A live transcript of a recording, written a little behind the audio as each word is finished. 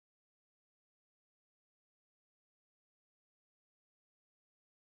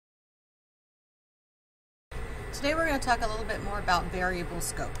Today we're going to talk a little bit more about variable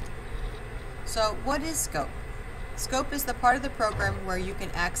scope. So what is scope? Scope is the part of the program where you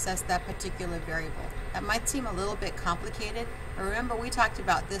can access that particular variable. That might seem a little bit complicated, but remember we talked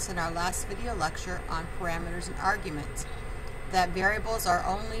about this in our last video lecture on parameters and arguments. That variables are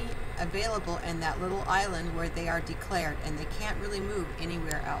only available in that little island where they are declared and they can't really move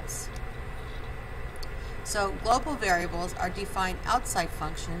anywhere else. So global variables are defined outside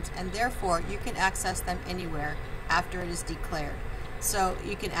functions and therefore you can access them anywhere after it is declared. So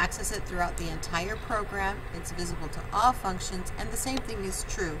you can access it throughout the entire program, it's visible to all functions, and the same thing is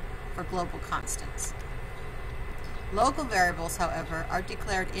true for global constants. Local variables, however, are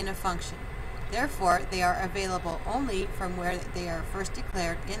declared in a function. Therefore, they are available only from where they are first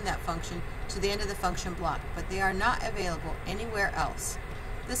declared in that function to the end of the function block, but they are not available anywhere else.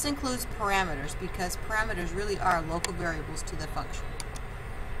 This includes parameters because parameters really are local variables to the function.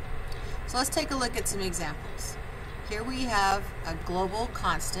 So let's take a look at some examples. Here we have a global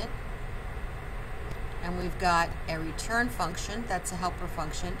constant and we've got a return function, that's a helper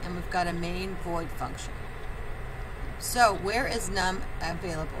function, and we've got a main void function. So where is num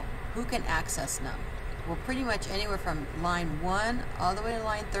available? Who can access num? Well, pretty much anywhere from line 1 all the way to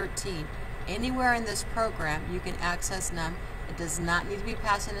line 13. Anywhere in this program you can access num. It does not need to be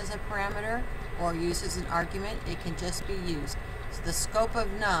passed in as a parameter or used as an argument. It can just be used. So the scope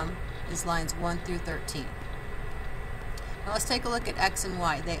of num is lines 1 through 13. Now let's take a look at x and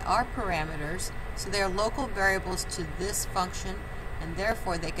y. They are parameters, so they are local variables to this function, and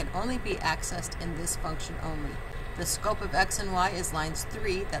therefore they can only be accessed in this function only. The scope of x and y is lines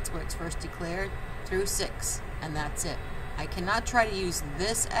 3, that's where it's first declared, through 6, and that's it. I cannot try to use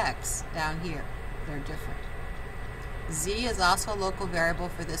this x down here. They're different. Z is also a local variable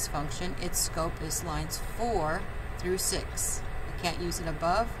for this function. Its scope is lines 4 through 6. I can't use it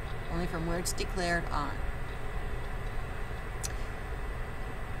above, only from where it's declared on.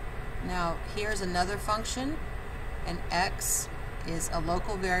 Now here's another function, and x is a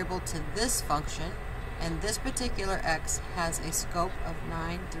local variable to this function, and this particular x has a scope of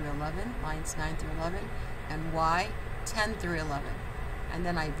 9 through 11, lines 9 through 11, and y 10 through 11. And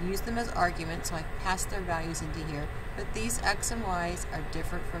then I've used them as arguments, so I've passed their values into here, but these x and y's are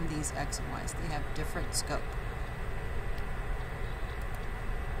different from these x and y's. They have different scope.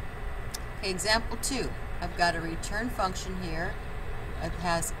 Okay, example 2. I've got a return function here. It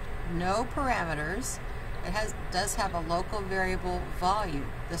has no parameters. It does have a local variable volume.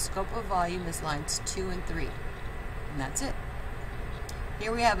 The scope of volume is lines 2 and 3. And that's it.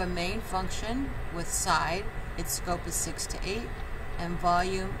 Here we have a main function with side. Its scope is 6 to 8. And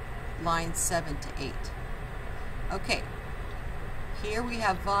volume lines 7 to 8. Okay. Here we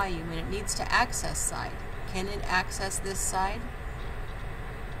have volume and it needs to access side. Can it access this side?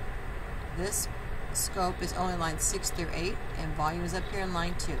 This scope is only lines 6 through 8 and volume is up here in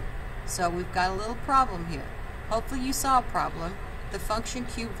line 2. So we've got a little problem here. Hopefully you saw a problem. The function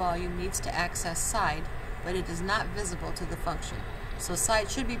cube volume needs to access side, but it is not visible to the function. So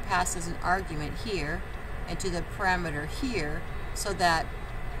side should be passed as an argument here and to the parameter here so that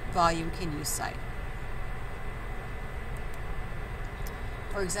volume can use side.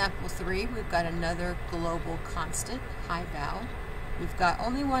 For example 3, we've got another global constant, high val. We've got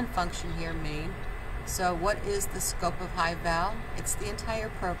only one function here, main. So what is the scope of high val? It's the entire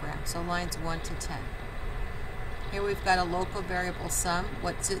program, so lines 1 to 10. Here we've got a local variable sum.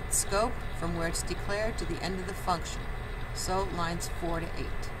 What's its scope? From where it's declared to the end of the function. So lines 4 to 8.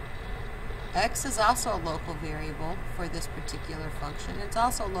 X is also a local variable for this particular function. It's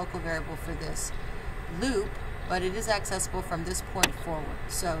also a local variable for this loop, but it is accessible from this point forward.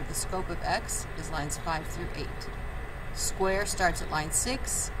 So the scope of x is lines 5 through 8. Square starts at line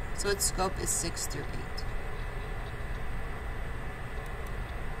 6, so its scope is 6 through 8.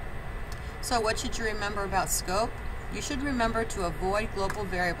 So what should you remember about scope? You should remember to avoid global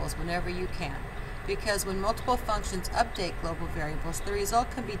variables whenever you can, because when multiple functions update global variables, the result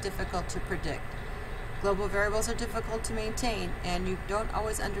can be difficult to predict. Global variables are difficult to maintain, and you don't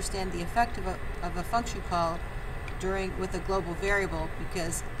always understand the effect of a function call with a global variable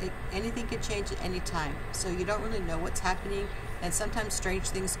because anything can change at any time. So you don't really know what's happening, and sometimes strange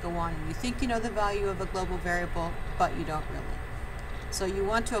things go on, and you think you know the value of a global variable, but you don't really. So you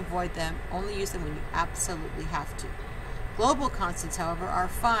want to avoid them, only use them when you absolutely have to. Global constants, however, are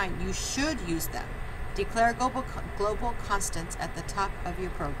fine. You should use them. Declare global constants at the top of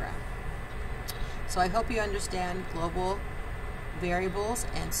your program. So I hope you understand global variables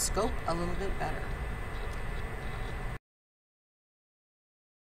and scope a little bit better.